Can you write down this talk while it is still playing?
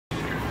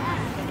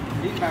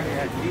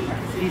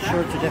These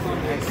shorts are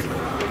definitely nice.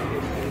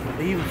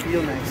 They even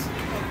feel nice.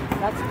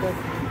 That's good.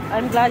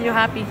 I'm glad you're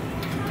happy.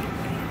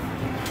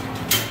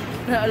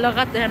 Look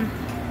at them.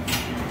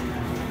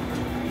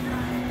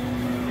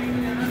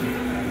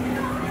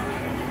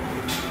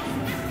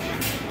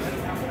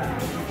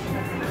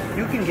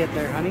 You can get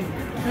there, honey.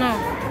 No.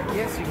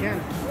 Yes, you can.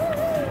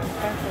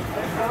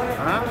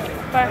 Huh?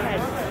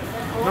 Perfect.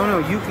 No,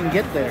 you can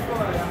get there.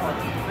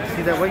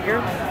 See that white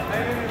girl?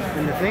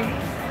 And the thing?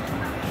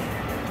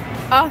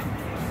 Oh.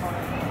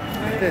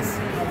 Like this.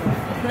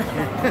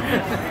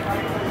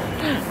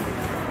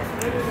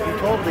 You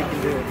totally can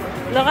do it.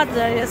 Look at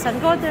the sun.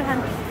 Go there,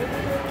 honey.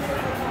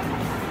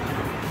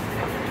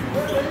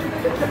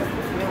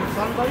 You have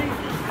fun, buddy?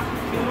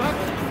 Too much?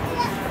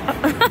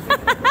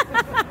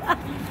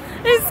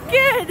 He's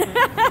scared.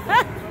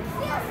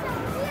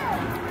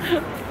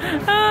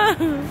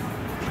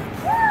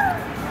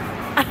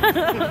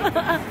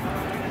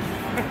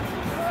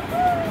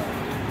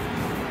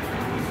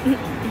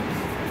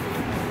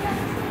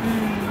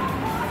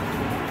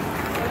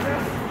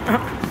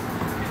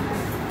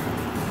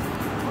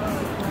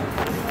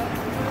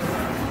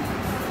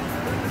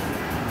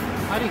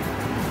 Honey,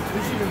 we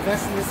should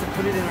invest in this and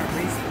put it in our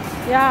basement.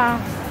 Yeah.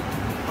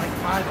 Like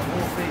buy the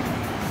whole thing.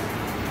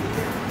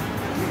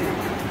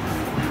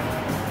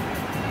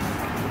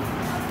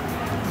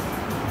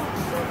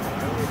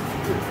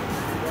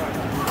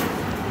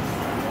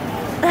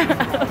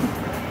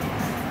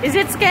 Is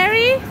it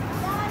scary?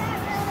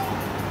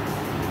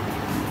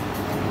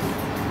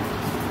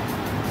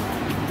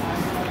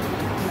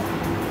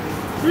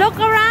 Look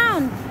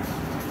around.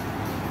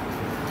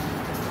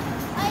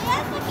 I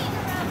am looking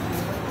around.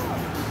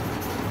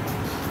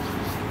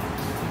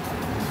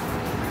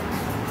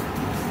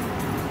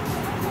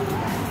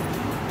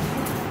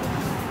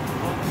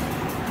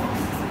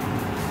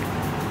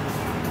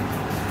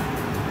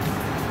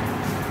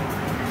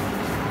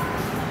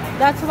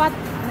 That's what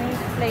they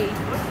play.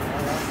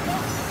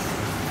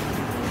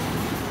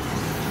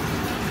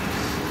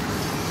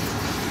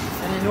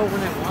 And I know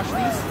when I wash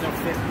these, they'll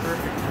fit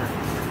perfect for it.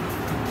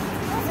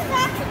 This is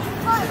actually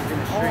fun. They're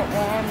gonna Oh, shrink.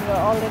 and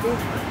you're already.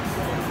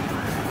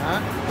 Huh?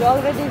 You're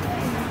already.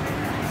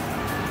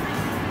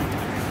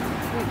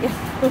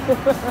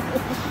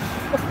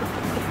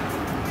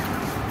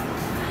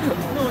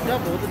 No,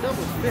 the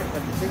doubles fit,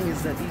 but the thing is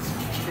that these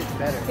fit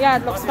better. Yeah,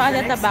 it looks fine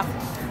at the back.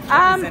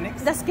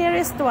 The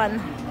scariest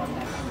one.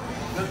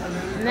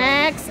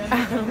 Next.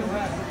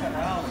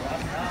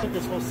 Put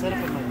this whole setup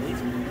in my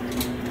basement.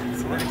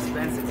 It's more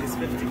expensive. It's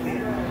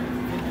 50K.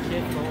 50K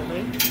for the whole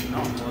thing? No,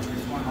 well,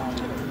 this one.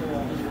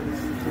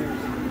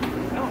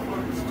 No,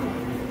 it's two.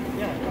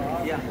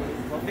 Yeah.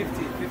 Well,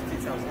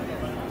 50,000.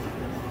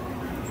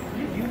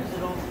 You use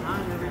it all the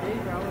time, every day,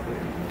 probably.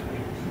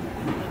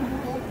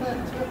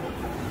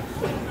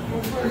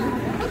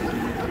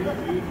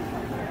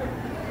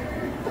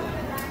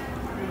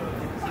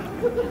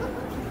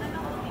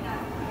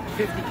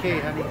 $50K,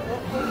 honey.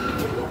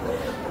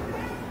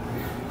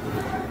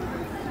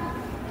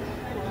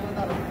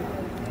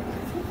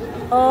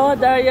 Oh,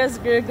 Darius,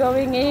 you're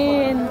going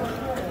in.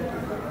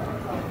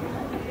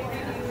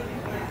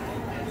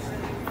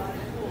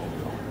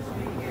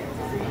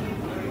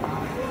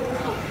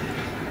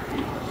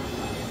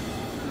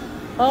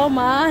 Oh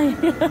my.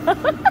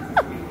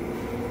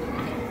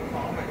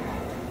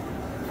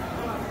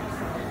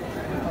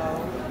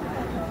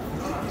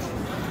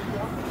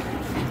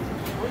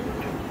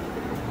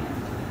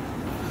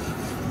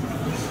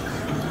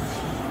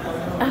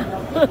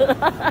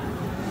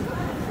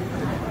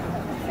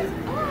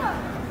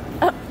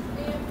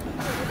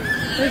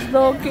 He's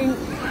looking.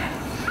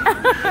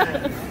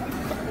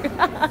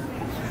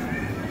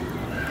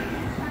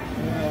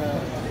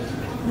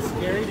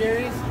 Scary,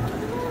 Darius?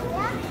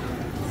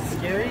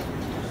 Scary?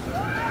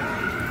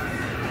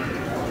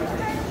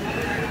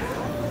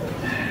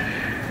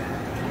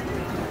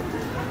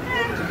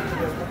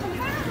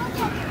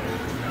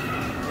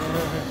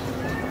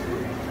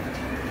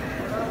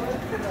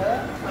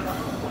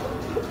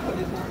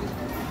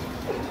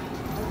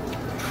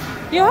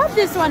 You have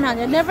this one,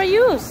 honey. Never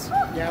use.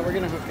 Yeah, we're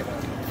gonna hook it up.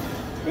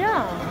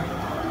 Yeah.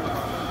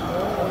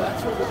 Oh,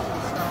 that's what we're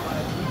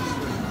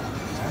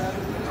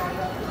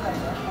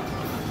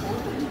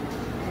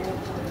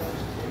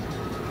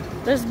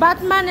There's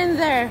Batman in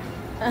there.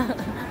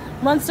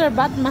 Monster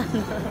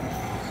Batman.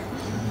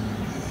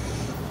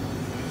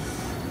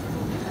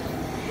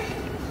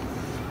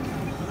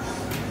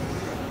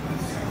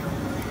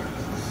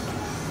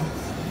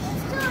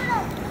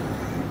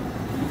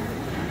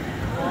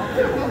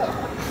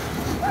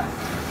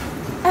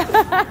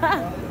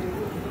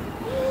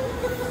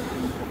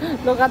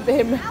 Look at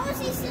him. How is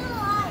he still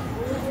alive?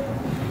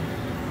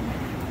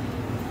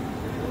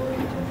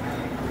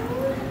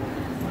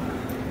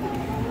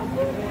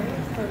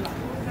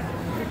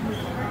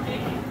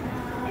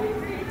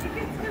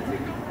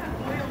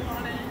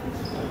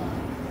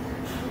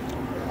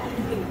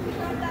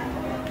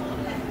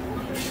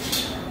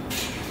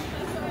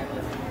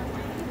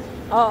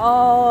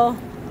 Uh-oh.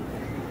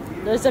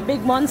 There's a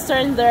big monster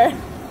in there.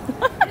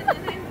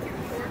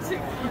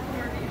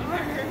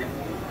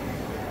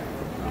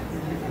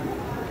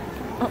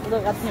 Oh,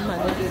 look at him,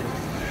 honey.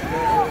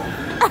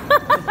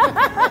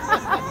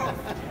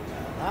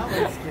 That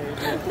was scary.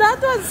 That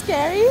was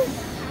scary.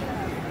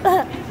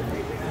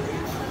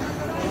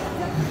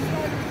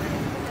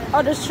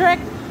 Oh, the Shrek.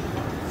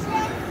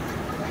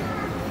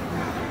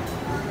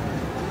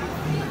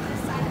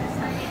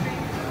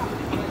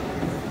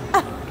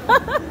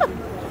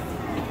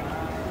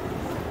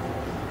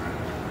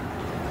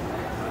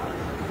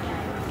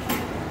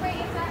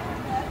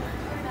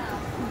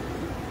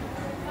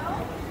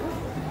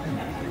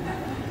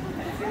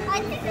 I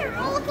think the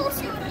roller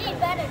coaster would be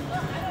better.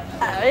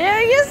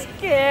 Are you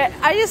scared?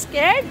 Are you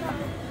scared?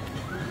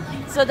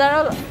 So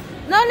there.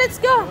 No, let's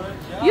go.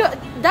 You,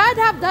 Dad,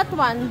 have that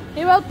one.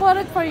 He will put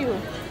it for you.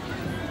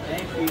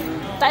 Thank you.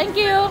 Thank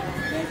you.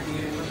 Thank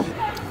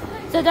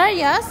you. So there,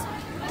 yes.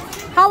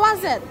 How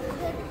was it?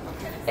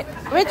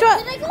 Which Did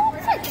one? I go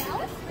upside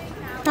down?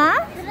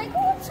 Huh? Did I go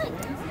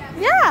upside down?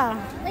 Yeah.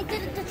 Like,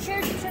 did the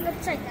chair turn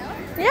upside down?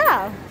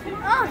 Yeah.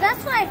 Oh,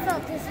 that's why I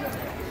felt dizzy.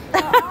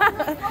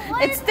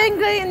 It's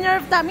tingling in your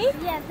tummy.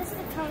 Yeah, this is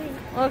the tummy.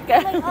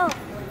 Okay. Like, oh.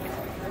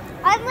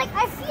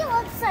 I feel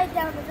upside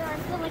down, but then I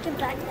feel like I'm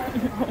back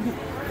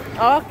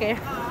down. Okay.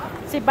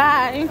 Say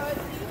bye.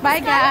 Bye,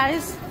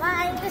 guys.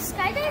 The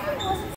skydiving wasn't